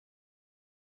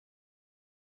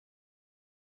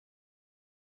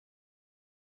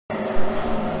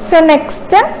So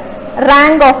next,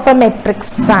 rank of a matrix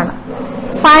ആണ്.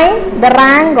 Find the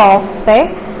rank of a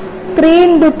 3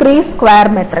 into 3 square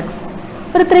matrix.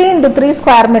 ഒരു 3 into 3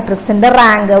 square matrixന്റെ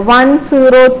rank 1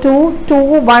 0 2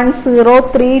 2 1 0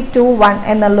 3 2 1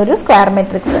 എന്നുള്ളൊരു square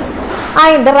matrix.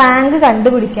 അതിന്റെ rank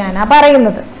കണ്ടുപിടിക്കാനാണ്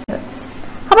പറയുന്നത്.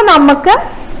 അപ്പൊ നമുക്ക്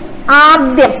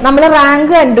ആദ്യം നമ്മൾ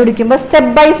റാങ്ക് കണ്ടുപിടിക്കുമ്പോൾ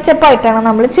സ്റ്റെപ്പ് ബൈ സ്റ്റെപ്പ് ആയിട്ടാണ്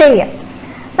നമ്മൾ ചെയ്യുക.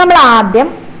 നമ്മൾ ആദ്യം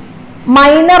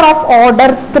മൈനർ ഓഫ്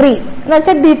ഓർഡർ 3 എന്ന്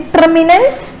വെച്ചാൽ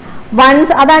ഡിറ്റർമിനന്റ്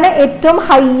വൺസ്, അതാണ് ഏറ്റവും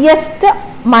highest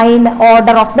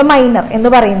order of the minor എന്ന്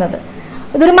പറയുന്നത്.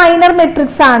 ഇതൊരു മൈനർ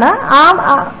മെട്രിക്സ് ആണ്. ആ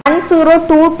 1 0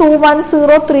 2 2 1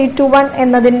 0 3 2 1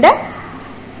 എന്നതിന്റെ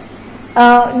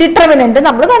ഡിറ്റർമിനന്റ്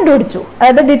നമ്മൾ കണ്ടുപിടിച്ചു.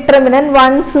 അതായത് ഡിറ്റർമിനന്റ്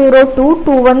 1 0 2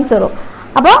 2 1 0.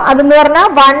 അപ്പോൾ അതെന്ന് പറഞ്ഞാൽ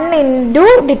 1 into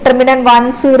determinant 1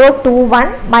 0 2 1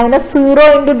 minus 0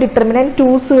 into determinant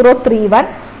 2 0 3 1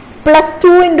 plus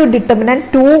 2 into determinant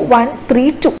 2 1 3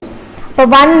 2. അപ്പോൾ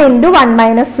 1 into 1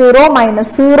 minus 0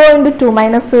 minus 0 into 2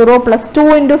 minus 0 plus 2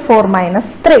 into 4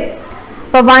 minus 3.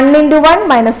 അപ്പോൾ 1 into 1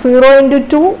 minus 0 into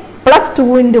 2 plus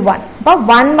 2 into 1. അപ്പോൾ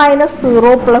 1 മൈനസ്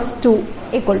 0 പ്ലസ് 2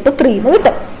 ഈക്വൽ ടു 3 എന്ന്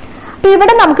കിട്ടും. അപ്പോൾ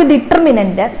ഇവിടെ നമുക്ക്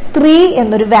ഡിറ്റർമിനന്റ് 3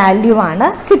 എന്നൊരു വാല്യൂ ആണ്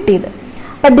കിട്ടിയത്.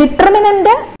 അപ്പൊ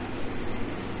ഡിറ്റർമിനന്റ്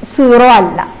 0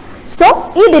 അല്ല. സോ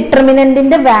ഈ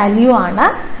ഡിറ്റർമിനന്റിന്റെ വാല്യൂ ആണ്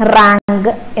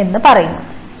റാങ്ക് എന്ന് പറയുന്നത്.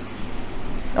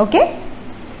 ഓക്കെ,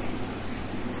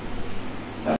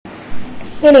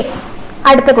 ഇനി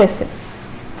അടുത്ത question.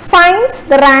 Find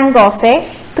the rank of A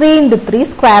 3 into 3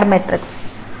 square matrix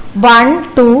 1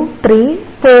 2 3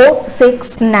 4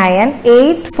 6 9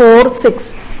 8 4 6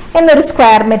 എന്നൊരു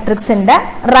സ്ക്വയർ മെട്രിക്സിന്റെ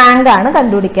റാങ്ക് ആണ്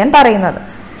കണ്ടുപിടിക്കാൻ പറയുന്നത്.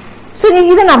 സോ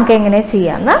ഇത് നമുക്ക് എങ്ങനെ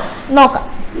ചെയ്യാന്ന് നോക്കാം.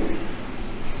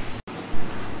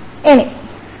 ഇനി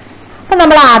അപ്പൊ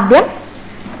നമ്മൾ ആദ്യം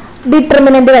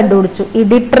ഡിറ്റർമിനന്റ് കണ്ടുപിടിച്ചു. ഈ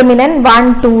ഡിറ്റർമിനന്റ് 1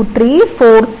 2 3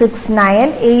 4 6 9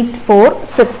 8 4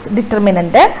 6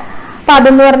 ഡിറ്റർമിനന്റ്. അപ്പൊ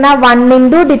അതെന്ന് പറഞ്ഞാൽ 1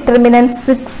 into determinant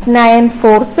 6 9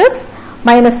 4 6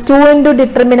 minus 2 into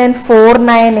determinant 4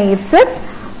 9 8 6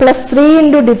 plus 3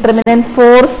 into determinant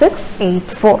 4 6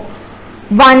 8 4.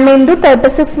 1 into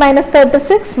 36 minus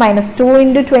 36 minus 2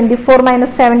 into 24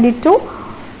 minus 72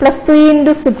 plus 3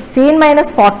 into 16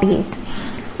 minus 48.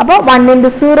 അപ്പോൾ 1 into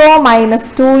 0 minus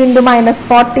 2 into minus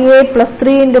 48 plus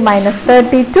 3 into minus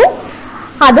 32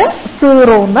 അത്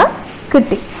 0 എന്ന്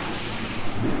കിട്ടി.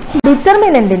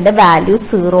 ഡിറ്റർമിനന്റിന്റെ വാല്യൂ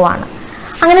 0 ആണ്.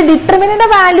 അങ്ങനെ ഡിറ്റർമിനന്റ്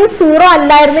വാല്യൂ 0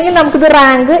 അല്ലായിരുന്നെങ്കിൽ നമുക്കിത്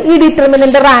റാങ്ക്, ഈ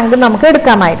ഡിറ്റർമിനന്റ് റാങ്ക് നമുക്ക്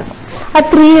എടുക്കാമായിരുന്നു. ആ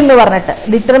 3 എന്ന് പറഞ്ഞിട്ട്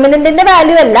ഡിറ്റർമിനന്റിന്റെ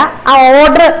വാല്യൂ അല്ല, ആ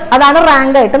ഓർഡർ അതാണ്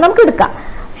റാങ്ക് ആയിട്ട് നമുക്ക് എടുക്കാം.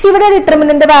 പക്ഷെ ഇവിടെ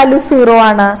ഡിറ്റർമിനന്റ് വാല്യൂ 0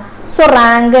 ആണ്. സോ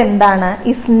റാങ്ക് എന്താണ്?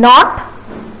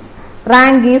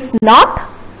 Rank is not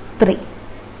 3.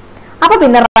 അപ്പൊ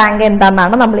പിന്നെ റാങ്ക്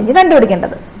എന്താണെന്നാണ് നമ്മൾ ഇനി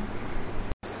കണ്ടുപിടിക്കേണ്ടത്.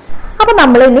 അപ്പൊ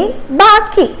നമ്മൾ ഇനി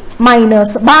ബാക്കി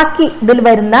ഇതിൽ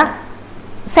വരുന്ന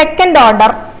സെക്കൻഡ്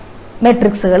ഓർഡർ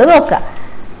മെട്രിക്സുകൾ നോക്കുക.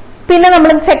 പിന്നെ നമ്മൾ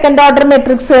സെക്കൻഡ് ഓർഡർ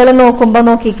മെട്രിക്സുകൾ നോക്കുമ്പോൾ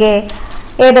നോക്കിക്കേ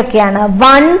ഏതൊക്കെയാണ്.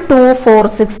 1 2 4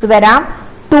 6 വരാം,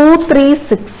 2 3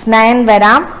 6 9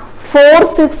 വരാം, 4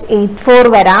 6 8 4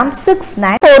 വരാം, 6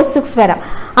 9 4 6 വരാം.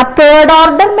 ആ തേർഡ്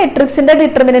ഓർഡർ മെട്രിക്സിന്റെ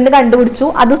ഡിറ്റർമിനന്റ് കണ്ടുപിടിച്ചു,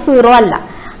 അത് 0 അല്ല.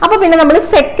 അപ്പൊ പിന്നെ നമ്മൾ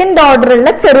സെക്കൻഡ്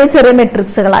ഓർഡറിലുള്ള ചെറിയ ചെറിയ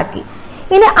മെട്രിക്സുകളാക്കി.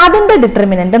 ഇനി അതിന്റെ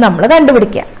ഡിറ്റർമിനന്റ് നമ്മൾ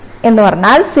കണ്ടുപിടിക്കുക എന്ന്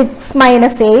പറഞ്ഞാൽ 6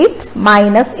 മൈനസ് 8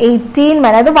 മൈനസ് 18,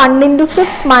 അതായത് 1 ഇൻറ്റു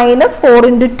 6 മൈനസ് 4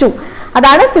 ഇൻറ്റു 2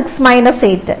 അതാണ് 6 minus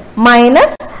 8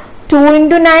 minus 2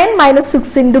 into 9 minus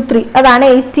 6 into 3 അതാണ്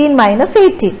 18 minus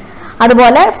 18.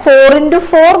 അതുപോലെ 4 into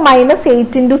 4 minus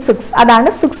 8 into 6 അതാണ്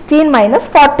 16 minus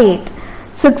 48.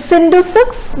 6 into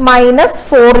 6 minus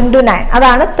 4 into 9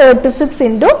 അതാണ് 36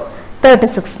 into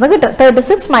 36 എന്ന് കിട്ടും.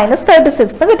 36 minus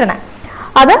 36 എന്ന് കിട്ടണേ.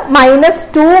 അത് മൈനസ്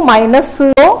 2 മൈനസ്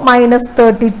 0 മൈനസ്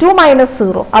 32 മൈനസ്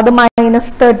 0 അത്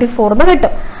മൈനസ് 34 എന്ന്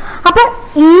കിട്ടും. അപ്പൊ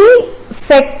ഈ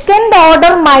സെക്കൻഡ്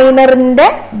ഓർഡർ മൈനറിന്റെ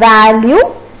വാല്യൂ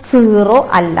 0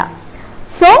 അല്ല.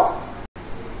 സോ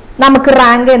നമുക്ക്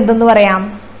റാങ്ക് എന്തെന്ന് പറയാം?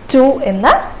 2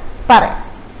 എന്ന് പറയാം.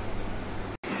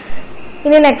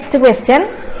 ഇനി next question.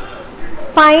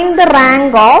 Find the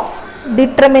rank of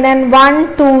determinant 1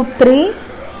 2 3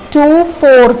 2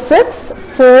 4 6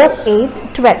 4 8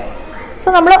 12.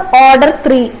 So നമ്മൾ ഓർഡർ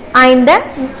 3 അതിന്റെ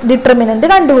ഡിറ്റർമിനന്റ്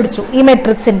കണ്ടുപിടിച്ചു ഈ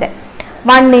മെട്രിക്സിന്റെ.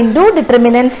 1 into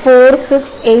determinant 4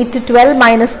 6 8 12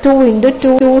 minus 2 into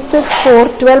 2 2 6 4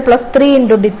 12 plus 3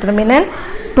 into determinant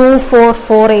 2 4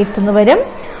 4 8 എന്ന് വരും.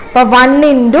 അപ്പോൾ 1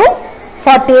 into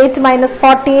 48 minus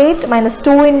 48 minus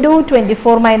 2 into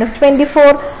 24 minus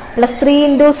 24 plus 3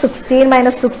 into 16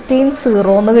 minus 16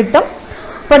 0 എന്ന് കിട്ടും.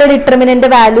 അപ്പോൾ ഡിറ്റർമിനന്റ്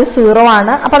വാല്യൂ 0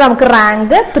 ആണ്. അപ്പോൾ നമുക്ക്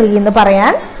റാങ്ക് 3 എന്ന്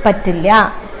പറയാൻ പറ്റില്ല.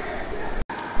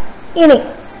 ഇനി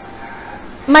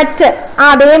മറ്റ്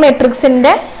അതേ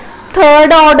മെട്രിക്സിന്റെ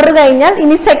തേർഡ് ഓർഡർ കഴിഞ്ഞാൽ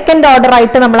ഇനി സെക്കൻഡ് ഓർഡർ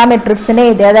ആയിട്ട് നമ്മൾ ആ മെട്രിക്സിനെ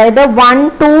എഴുതി. അതായത് 1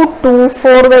 2 2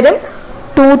 4 വരും,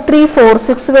 2 3 4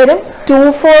 6 വരും, 2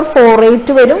 4 4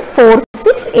 8 വരും, 4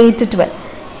 6 8 12.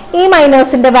 ഈ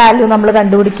മൈനേഴ്സിന്റെ വാല്യൂ നമ്മൾ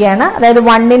കണ്ടുപിടിക്കുകയാണ്. അതായത്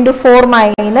 1 into 4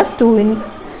 minus 2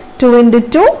 into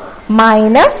 2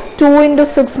 minus 2 into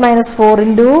 6 minus 4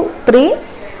 into 3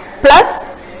 plus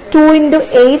 2 into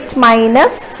 8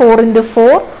 minus 4 into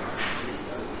 4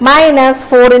 minus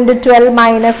 4 into 12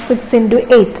 minus 6 into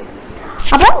 8.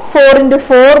 അപ്പോൾ 4 into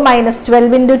 4 minus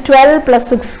 12 into 12 plus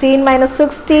 16 minus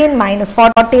 16 minus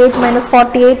 48 minus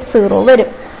 48 0 വരും.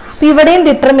 അപ്പോൾ ഇവിടെയും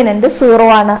ഡിറ്റർമിനന്റ് 0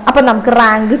 ആണ്. അപ്പോൾ നമുക്ക്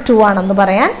റാങ്ക് 2 ആണെന്ന്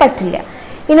പറയാൻ പറ്റില്ല.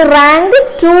 ഇനി റാങ്ക്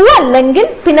 2 അല്ലെങ്കിൽ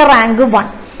പിന്നെ റാങ്ക്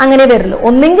 1 അങ്ങനെ വരില്ല.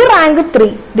 ഒന്നെങ്കിൽ റാങ്ക്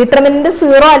 3, ഡിറ്റർമിനന്റ്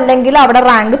 0 അല്ലെങ്കിൽ അവിടെ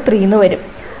റാങ്ക് 3 എന്ന് വരും.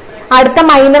 അടുത്ത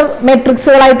മൈനർ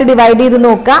മെട്രിക്സുകളായിട്ട് ഡിവൈഡ് ചെയ്ത്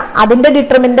നോക്കുക, അതിന്റെ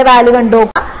ഡിറ്റർമിനന്റ് വാല്യൂ കണ്ടു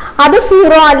നോക്കുക. അത്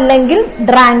 0 അല്ലെങ്കിൽ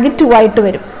റാങ്ക് 2 ആയിട്ട്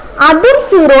വരും. അതും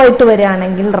 0 ആയിട്ട്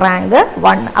വരികയാണെങ്കിൽ റാങ്ക്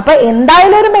 1. അപ്പൊ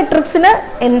എന്തായാലും ഒരു മെട്രിക്സിന്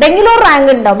എന്തെങ്കിലും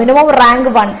റാങ്ക് ഉണ്ടാവും, മിനിമം റാങ്ക്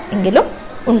 1 എങ്കിലും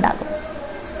ഉണ്ടാകും.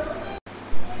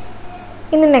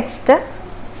 ഇനി next,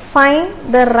 find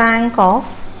the rank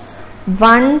of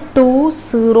 1 2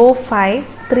 0 5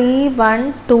 3 1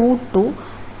 2 2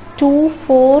 2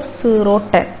 4 0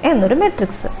 10 എന്നൊരു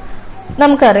മെട്രിക്സ്.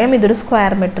 നമുക്കറിയാം ഇതൊരു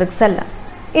സ്ക്വയർ മെട്രിക്സ് അല്ല,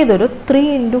 ഇതൊരു 3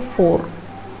 into 4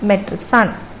 മെട്രിക്സ്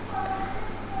ആണ്.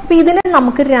 അപ്പം ഇതിനെ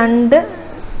നമുക്ക്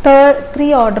 3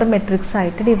 ഓർഡർ മെട്രിക്സ്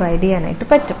ആയിട്ട് ഡിവൈഡ് ചെയ്യാനായിട്ട്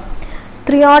പറ്റും.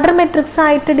 3 ഓർഡർ മെട്രിക്സ്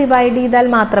ആയിട്ട് ഡിവൈഡ് ചെയ്താൽ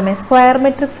മാത്രമേ, സ്ക്വയർ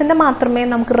മെട്രിക്സിന്റെ മാത്രമേ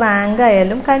നമുക്ക് റാങ്ക്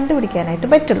ആയാലും കണ്ടുപിടിക്കാനായിട്ട്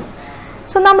പറ്റുള്ളൂ.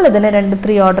 സോ നമ്മൾ ഇതിനെ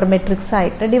 3 ഓർഡർ മെട്രിക്സ്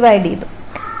ആയിട്ട് ഡിവൈഡ് ചെയ്തു.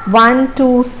 1 2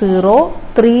 0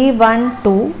 3 1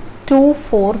 2 2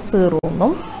 4 0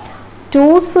 എന്നും 2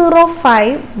 0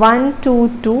 5 1 2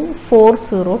 2 4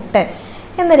 0 10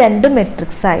 എന്ന 2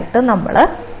 മെട്രിക്സ് ആയിട്ട് നമ്മൾ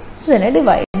ഇതിനെ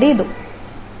ഡിവൈഡ് ചെയ്തു.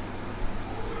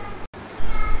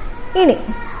 ഇനി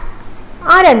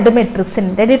ആ 2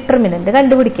 മെട്രിക്സിന്റെ ഡിറ്റർമിനന്റ്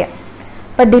കണ്ടുപിടിക്കാം.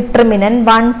 അപ്പൊ ഡിറ്റർമിനന്റ്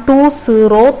 1 2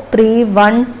 0 3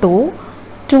 1 2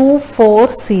 2 4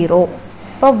 0.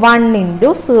 അപ്പൊ 1 into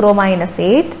 0 minus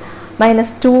 8 minus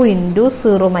 2 into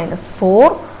 0 minus 4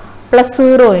 plus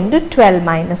 0 into 12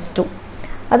 minus 2.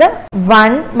 അത്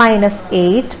 1 minus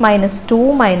 8 minus 2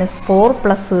 minus 4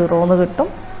 plus 0 എന്ന് കിട്ടും.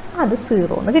 അത്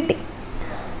 0 എന്ന് കിട്ടി.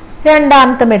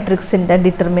 രണ്ടാമത്തെ മെട്രിക്സിന്റെ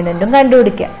ഡിറ്റർമിനന്റും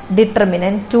കണ്ടുപിടിക്കാം.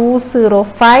 ഡിറ്റർമിനന്റ് 2 0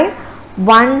 5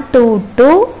 1 2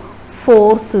 2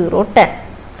 4 0 10.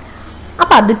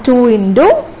 അപ്പൊ അത് 2 into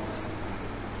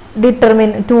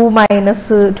determine 2 minus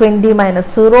 20 minus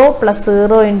 0 plus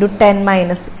 0 into 10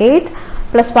 minus 8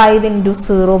 plus 5 into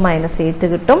 0 minus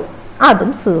 8 കിട്ടും.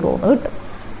 അതും 0 എന്ന് കിട്ടും.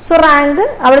 സോ റാങ്ക്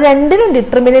അവിടെ രണ്ടിനും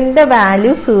ഡിറ്റർമിനന്റിന്റെ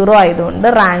വാല്യൂ 0 ആയതുകൊണ്ട്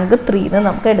റാങ്ക് 3 എന്ന്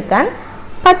നമുക്ക് എടുക്കാൻ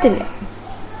പറ്റില്ല.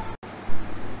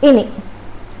 ഇനി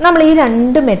നമ്മൾ ഈ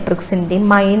 2 മെട്രിക്സിന്റെയും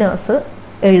മൈനേഴ്സ്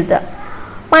എഴുതുക.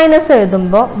 മൈനസ്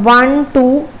എഴുതുമ്പോൾ 1 2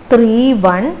 3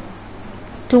 1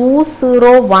 2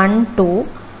 0 1 2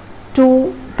 2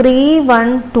 3 1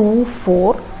 2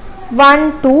 4 1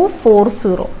 2 4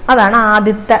 0. അതാണ്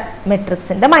ആദ്യത്തെ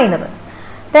മെട്രിക്സിന്റെ മൈനർ.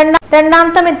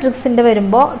 രണ്ടാമത്തെ മെട്രിക്സിന്റെ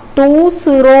വരുമ്പോൾ 2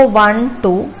 0 1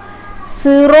 2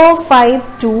 0 5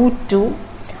 2 2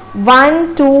 1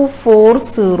 2 4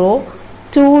 0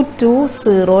 2 2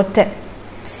 0 10.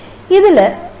 ഇതില്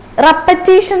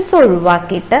റെപ്പറ്റീഷൻസ്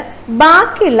ഒഴിവാക്കിയിട്ട്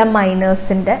ബാക്കിയുള്ള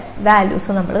മൈനേഴ്സിന്റെ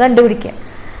വാല്യൂസ് നമ്മൾ കണ്ടുപിടിക്കുക.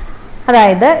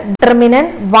 അതായത്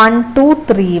ഡിറ്റർമിനന്റ് 1 2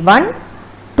 3 1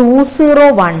 2 0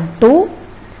 1 2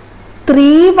 3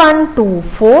 1 2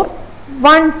 4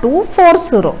 1 2 4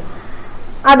 0.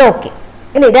 അതൊക്കെ.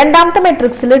 ഇനി രണ്ടാമത്തെ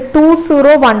മെട്രിക്സിൽ 2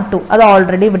 0 1 2 അത്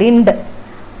ഓൾറെഡി ഇവിടെ ഉണ്ട്.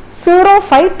 0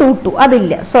 5 2 2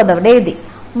 അതില്ല, സോ അതവിടെ എഴുതി.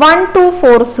 1 2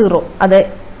 4 0 അത്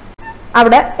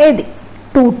അവിടെ എഴുതി.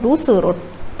 2 2 0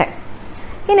 10.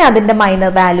 ഇനി അതിന്റെ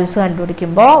minor values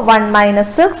കണ്ടുപിടിക്കുമ്പോൾ 1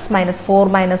 minus 6 minus 4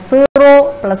 minus 0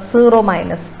 plus 0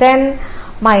 minus 10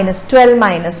 minus 12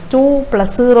 minus 2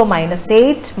 plus 0 minus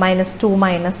 8 minus 2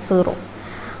 minus 0.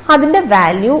 അതിന്റെ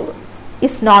value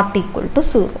is not equal to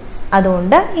 0.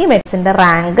 അതുകൊണ്ട് ഈ മെട്രിക്സിന്റെ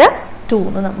റാങ്ക് 2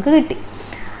 എന്ന് നമുക്ക് കിട്ടി.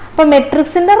 അപ്പൊ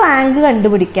മെട്രിക്സിന്റെ റാങ്ക്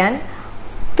കണ്ടുപിടിക്കാൻ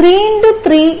 3 into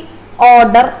 3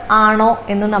 ഓർഡർ ആണോ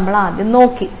എന്ന് നമ്മൾ ആദ്യം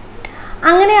നോക്കി.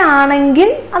 അങ്ങനെയാണെങ്കിൽ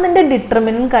അതിന്റെ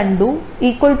ഡിറ്റർമിനന്റ് കണ്ടു,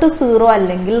 ഈക്വൽ ടു 0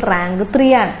 അല്ലെങ്കിൽ റാങ്ക്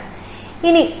 3 ആണ്.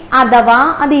 ഇനി അഥവാ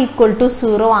അത് ഈക്വൽ ടു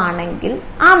 0 ആണെങ്കിൽ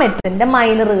ആ മെട്രിക്സിന്റെ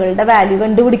മൈനറുകളുടെ വാല്യൂ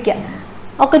കണ്ടുപിടിക്കുക.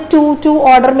 ഒക്കെ 2 2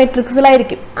 ഓർഡർ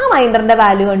മെട്രിക്സിലായിരിക്കും. ആ മൈനറിന്റെ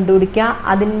വാല്യൂ കണ്ടുപിടിക്കുക,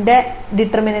 അതിന്റെ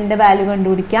ഡിറ്റർമിനന്റ് വാല്യൂ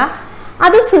കണ്ടുപിടിക്കുക.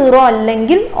 അത് 0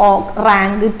 അല്ലെങ്കിൽ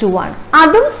റാങ്ക് 2 ആണ്.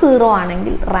 അതും 0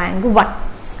 ആണെങ്കിൽ റാങ്ക് 1.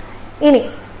 ഇനി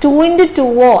 2 into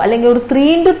 2 അല്ലെങ്കിൽ ഒരു 3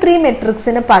 into 3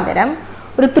 മെട്രിക്സിന് പകരം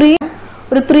ഒരു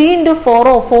ഒരു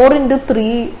 3x4 4x3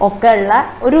 ഒക്കെ ഉള്ള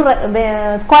ഒരു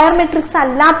സ്ക്വയർ മെട്രിക്സ്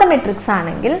അല്ലാത്ത മെട്രിക്സ്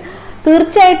ആണെങ്കിൽ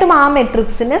തീർച്ചയായിട്ടും ആ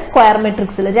മെട്രിക്സിനെ സ്ക്വയർ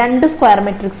മെട്രിക്സിൽ 2 സ്ക്വയർ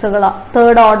മെട്രിക്സുകൾ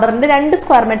തേർഡ് ഓർഡറിന്റെ 2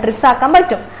 സ്ക്വയർ മെട്രിക്സ് ആക്കാൻ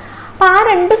പറ്റും. അപ്പൊ ആ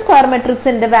 2 സ്ക്വയർ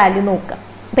മെട്രിക്സിന്റെ വാല്യൂ നോക്കാം.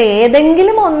 അപ്പൊ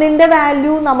ഏതെങ്കിലും ഒന്നിന്റെ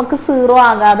വാല്യൂ നമുക്ക് 0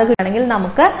 ആകാതെ കിട്ടണമെങ്കിൽ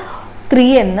നമുക്ക് 3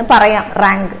 എന്ന് പറയാം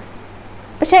റാങ്ക്.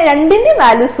 പക്ഷെ രണ്ടിന്റെ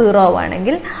വാല്യൂ 0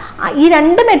 ആവുകയാണെങ്കിൽ ഈ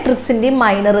 2 മെട്രിക്സിന്റെയും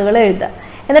മൈനറുകൾ എഴുതുക.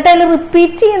 എന്നിട്ട് അതിൽ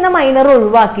റിപ്പീറ്റ് ചെയ്യുന്ന മൈനർ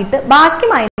ഒഴിവാക്കിയിട്ട് ബാക്കി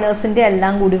മൈനേഴ്സിന്റെ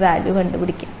എല്ലാം കൂടി വാല്യൂ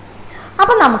കണ്ടുപിടിക്കുക.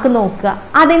 അപ്പൊ നമുക്ക് നോക്കുക,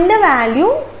 അതിന്റെ വാല്യൂ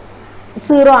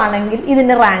 0 ആണെങ്കിൽ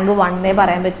ഇതിന്റെ റാങ്ക് 1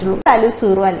 പറയാൻ പറ്റുള്ളൂ. വാല്യൂ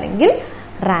 0 അല്ലെങ്കിൽ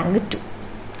റാങ്ക് 2.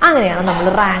 അങ്ങനെയാണ് നമ്മൾ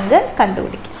റാങ്ക്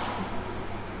കണ്ടുപിടിക്കുക.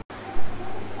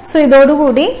 സോ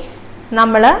ഇതോടുകൂടി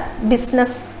നമ്മൾ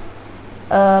business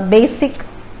basic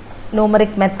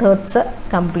numeric methods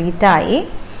complete ആയി.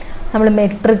 നമ്മൾ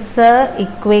മെട്രിക്സ്,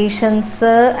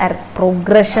 ഇക്വേഷൻസ്,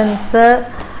 പ്രോഗ്രഷൻസ്,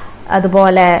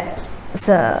 അതുപോലെ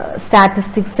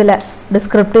സ്റ്റാറ്റിസ്റ്റിക്സിലെ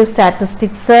ഡിസ്ക്രിപ്റ്റീവ്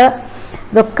സ്റ്റാറ്റിസ്റ്റിക്സ്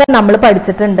ഇതൊക്കെ നമ്മൾ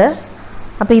പഠിച്ചിട്ടുണ്ട്.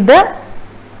 അപ്പം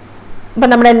ഇപ്പം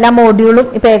നമ്മുടെ എല്ലാ മോഡ്യൂളും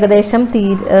ഇപ്പം ഏകദേശം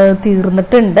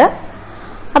തീർന്നിട്ടുണ്ട്.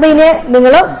 അപ്പം ഇനി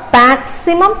നിങ്ങൾ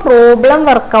മാക്സിമം പ്രോബ്ലം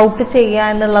വർക്കൗട്ട്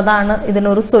ചെയ്യുക എന്നുള്ളതാണ്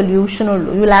ഇതിനൊരു സൊല്യൂഷൻ ഉള്ളൂ.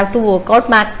 You will have to work out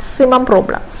maximum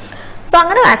problem. So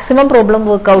അങ്ങനെ മാക്സിമം പ്രോബ്ലം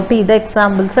വർക്കൗട്ട് ചെയ്ത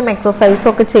എക്സാമ്പിൾസും എക്സസൈസും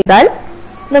ഒക്കെ ചെയ്താൽ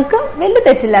നിങ്ങൾക്ക് വലിയ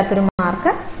തെറ്റില്ലാത്തൊരു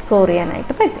മാർക്ക് സ്കോർ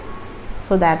ചെയ്യാനായിട്ട് പറ്റും.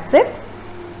 So that's it.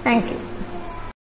 Thank you.